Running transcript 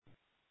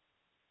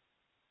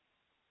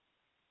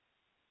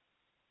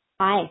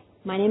Hi,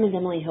 my name is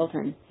Emily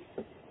Hilton,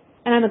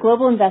 and I'm a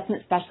global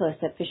investment specialist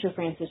at Fisher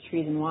Francis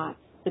Trees & Watts,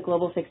 the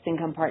global fixed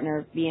income partner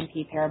of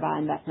BNP Paribas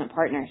Investment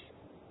Partners.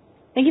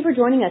 Thank you for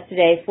joining us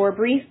today for a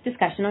brief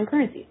discussion on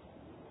currencies.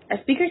 Our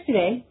speakers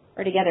today,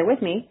 or together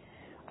with me,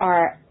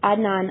 are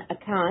Adnan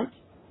Akant,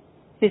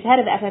 who's head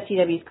of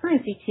FFTW's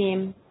currency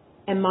team,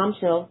 and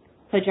Momtchil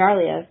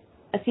Pojarliev,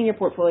 a senior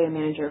portfolio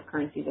manager of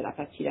currencies at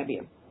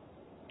FFTW.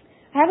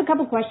 I have a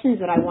couple questions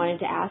that I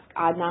wanted to ask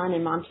Adnan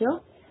and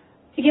Momtchil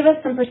to give us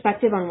some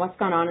perspective on what's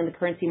gone on in the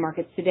currency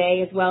markets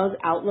today, as well as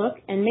outlook,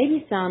 and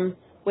maybe some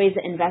ways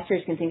that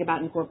investors can think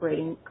about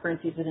incorporating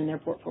currencies within their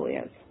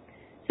portfolios.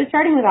 So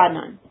starting with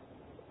Adnan.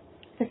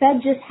 The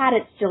Fed just had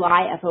its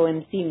July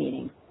FOMC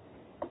meeting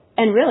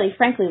and really,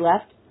 frankly,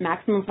 left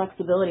maximum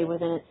flexibility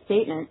within its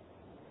statement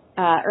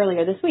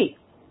earlier this week.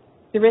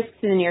 The risks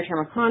in the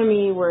near-term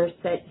economy were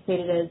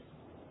stated as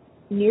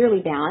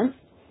nearly balanced,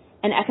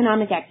 and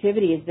economic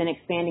activity has been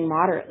expanding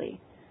moderately.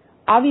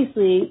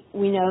 Obviously,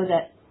 we know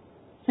that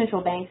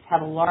central banks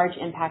have a large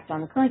impact on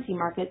the currency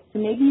market, so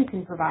maybe you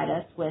can provide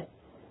us with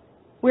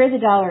where the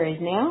dollar is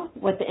now,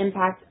 what the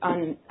impact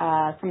on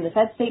from the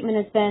Fed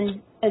statement has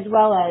been, as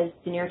well as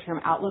the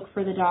near-term outlook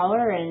for the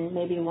dollar and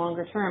maybe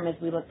longer term as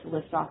we look to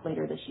lift off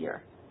later this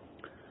year.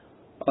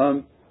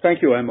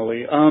 Thank you,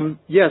 Emily.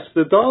 Yes,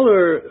 the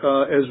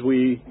dollar, as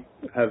we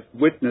have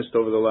witnessed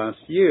over the last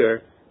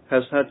year,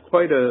 has had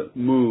quite a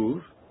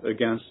move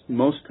against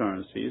most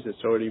currencies.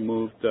 It's already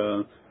moved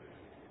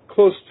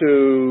close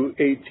to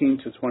 18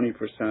 to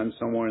 20%,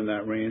 somewhere in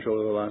that range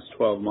over the last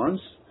 12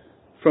 months,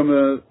 from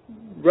a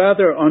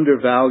rather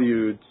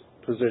undervalued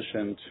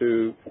position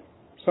to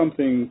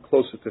something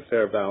closer to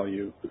fair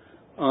value.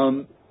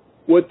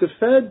 What the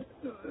Fed,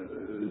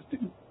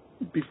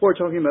 before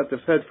talking about the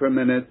Fed for a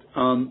minute,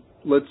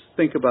 let's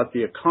think about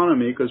the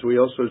economy, because we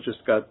also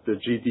just got the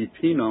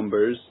GDP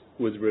numbers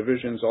with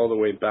revisions all the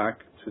way back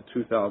to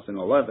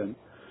 2011.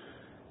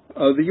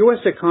 The U.S.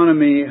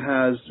 economy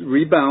has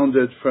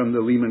rebounded from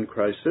the Lehman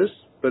crisis,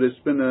 but it's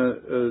been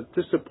a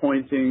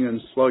disappointing and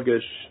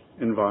sluggish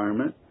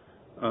environment.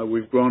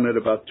 We've grown at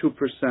about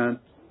 2%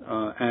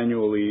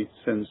 annually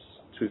since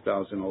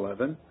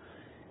 2011.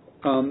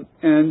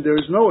 And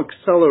there's no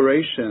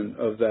acceleration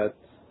of that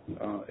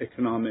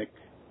economic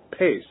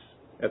pace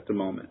at the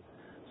moment.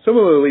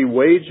 Similarly,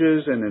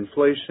 wages and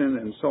inflation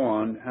and so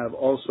on have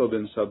also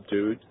been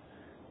subdued.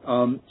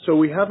 So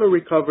we have a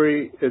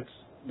recovery. It's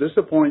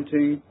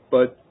disappointing,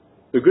 but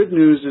the good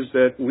news is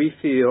that we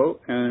feel,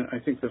 and I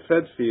think the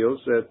Fed feels,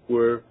 that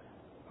we're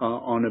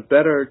on a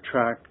better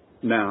track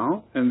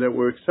now and that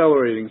we're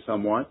accelerating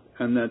somewhat,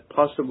 and that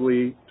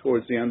possibly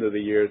towards the end of the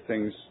year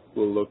things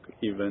will look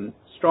even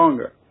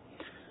stronger.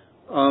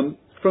 From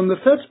the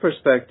Fed's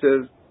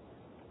perspective,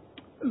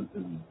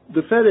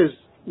 the Fed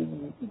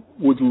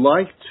would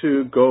like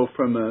to go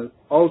from an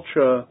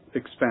ultra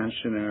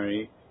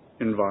expansionary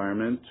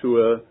environment to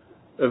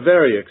a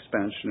very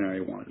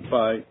expansionary one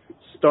by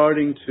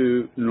starting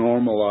to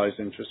normalize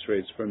interest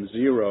rates from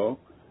zero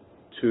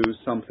to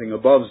something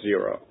above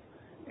zero.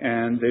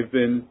 And they've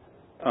been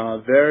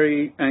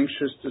very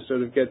anxious to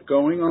sort of get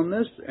going on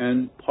this,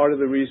 and part of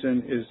the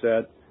reason is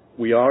that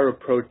we are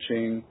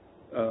approaching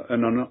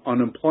an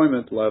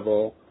unemployment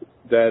level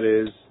that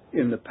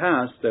in the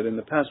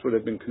past would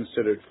have been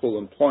considered full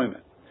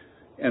employment.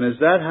 And as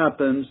that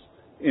happens,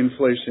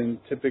 inflation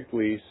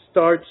typically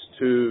starts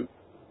to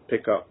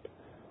pick up.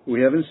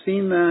 We haven't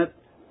seen that,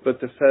 but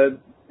the Fed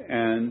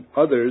and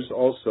others,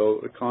 also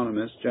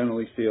economists,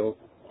 generally feel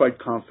quite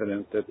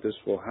confident that this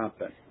will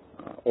happen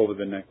over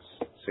the next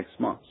 6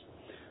 months.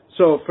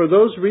 So for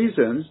those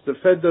reasons, the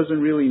Fed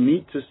doesn't really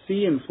need to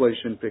see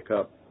inflation pick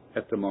up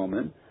at the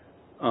moment.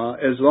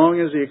 As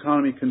long as the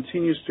economy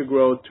continues to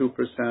grow 2%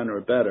 or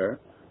better,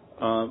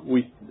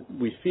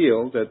 we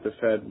feel that the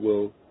Fed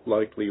will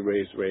likely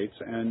raise rates,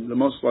 and the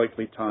most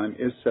likely time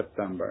is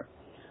September.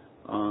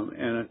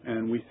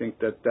 And we think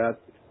that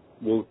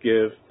will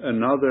give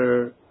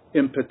another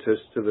impetus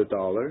to the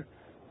dollar.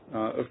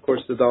 Of course,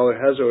 the dollar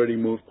has already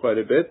moved quite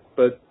a bit,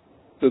 but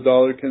the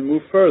dollar can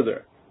move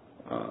further.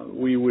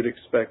 We would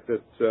expect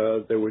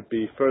that there would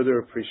be further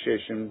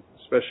appreciation,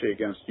 especially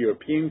against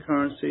European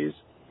currencies,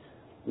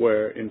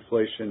 where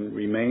inflation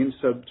remains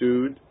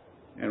subdued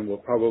and will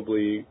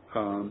probably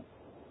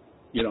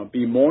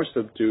be more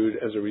subdued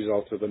as a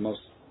result of the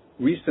most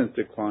recent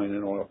decline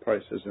in oil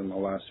prices in the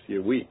last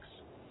few weeks.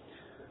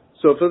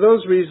 So for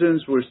those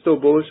reasons, we're still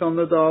bullish on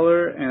the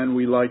dollar, and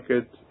we like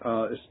it,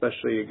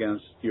 especially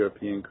against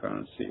European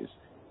currencies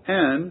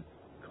and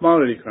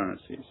commodity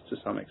currencies to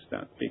some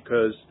extent,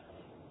 because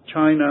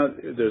China,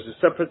 there's a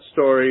separate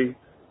story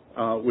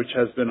which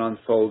has been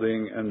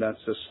unfolding, and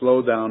that's a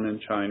slowdown in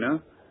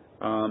China.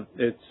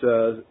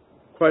 It's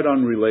quite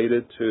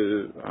unrelated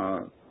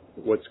to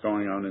what's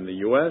going on in the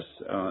U.S.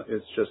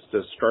 It's just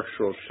a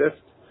structural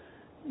shift,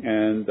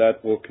 and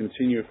that will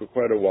continue for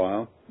quite a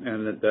while,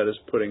 and that is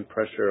putting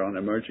pressure on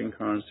emerging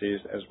currencies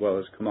as well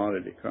as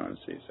commodity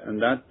currencies.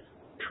 And that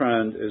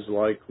trend is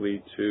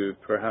likely to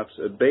perhaps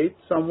abate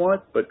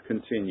somewhat, but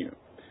continue.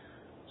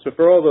 So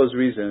for all those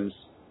reasons,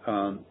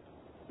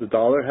 The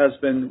dollar has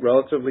been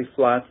relatively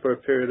flat for a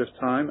period of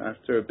time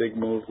after a big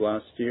move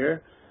last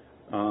year,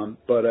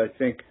 but I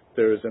think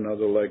there is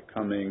another leg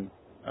coming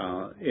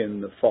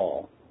in the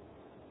fall.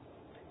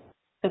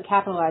 So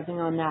capitalizing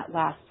on that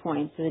last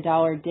point, so the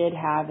dollar did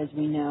have, as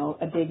we know,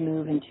 a big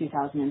move in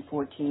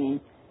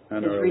 2014.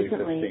 And early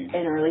 15.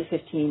 In early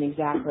 15,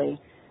 exactly.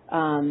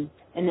 And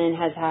then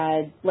has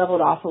had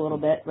leveled off a little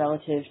bit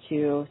relative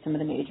to some of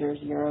the majors,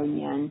 euro and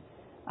yen,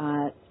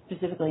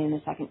 specifically in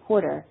the second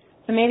quarter.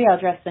 So maybe I'll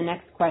address the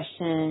next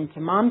question to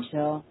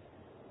Momtchil.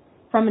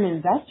 From an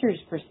investor's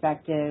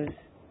perspective,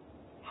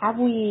 have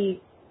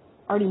we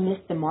already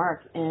missed the mark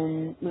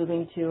in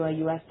moving to a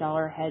U.S.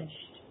 dollar hedged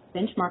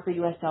benchmark or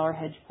U.S. dollar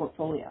hedged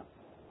portfolio?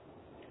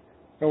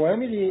 So,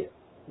 Emily,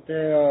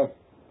 there are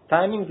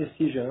timing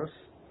decisions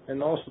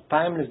and also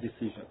timeless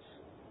decisions.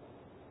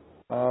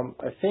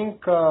 I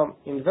think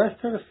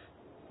investors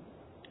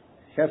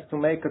have to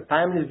make a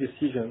timeless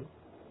decision,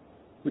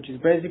 which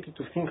is basically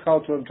to think how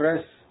to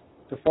address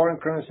the foreign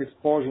currency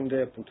exposure in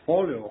their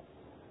portfolio.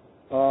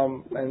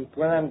 And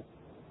when I'm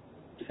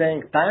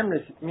saying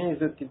timeless, it means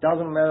that it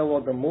doesn't matter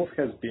what the move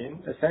has been.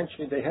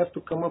 Essentially, they have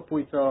to come up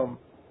with a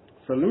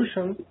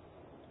solution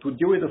to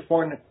deal with the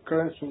foreign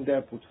currency in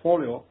their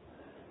portfolio.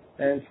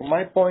 And from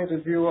my point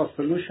of view, a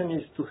solution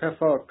is to have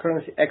a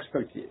currency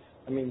expertise.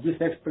 I mean,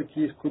 this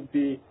expertise could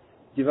be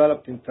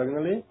developed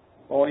internally,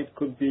 or it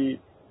could be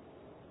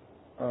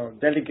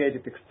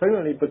delegated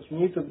externally, but you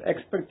need an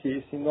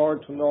expertise in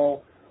order to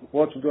know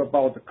what to do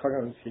about the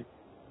currency.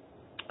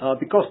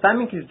 Because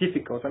timing is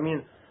difficult. I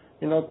mean,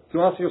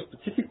 to answer your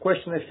specific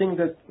question, I think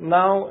that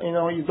now,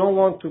 you don't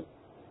want to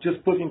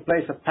just put in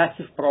place a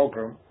passive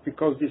program,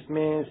 because this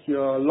means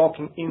you're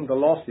locking in the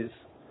losses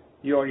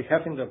you already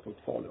have in the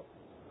portfolio.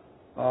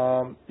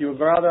 You would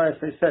rather, as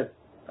I said,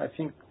 I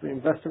think the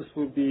investors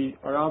will be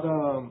a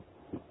rather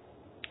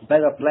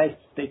better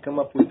placed if they come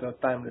up with a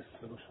timeless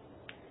solution.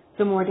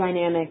 So more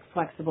dynamic,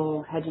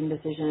 flexible hedging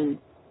decision,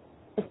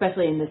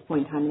 especially in this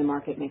point in time in the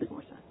market, makes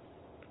more sense.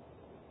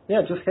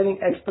 Yeah, just having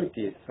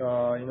expertise,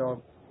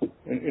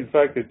 In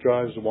fact, it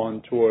drives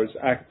one towards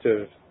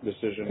active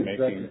decision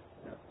making,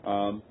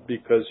 exactly.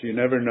 Because you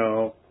never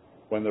know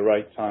when the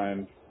right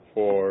time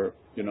for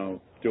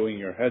doing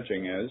your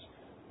hedging is.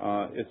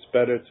 It's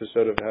better to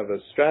sort of have a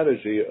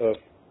strategy of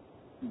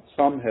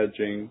some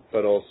hedging,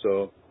 but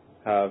also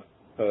have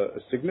a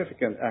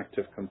significant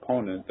active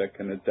component that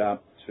can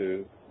adapt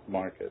to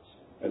markets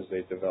as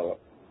they develop.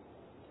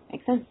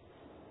 Makes sense.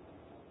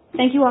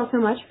 Thank you all so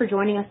much for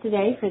joining us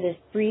today for this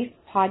brief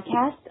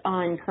podcast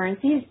on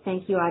currencies.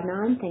 Thank you,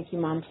 Adnan. Thank you,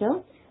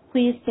 Momtchil.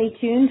 Please stay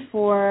tuned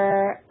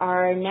for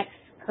our next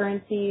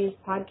currencies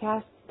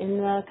podcast in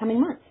the coming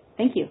months.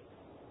 Thank you.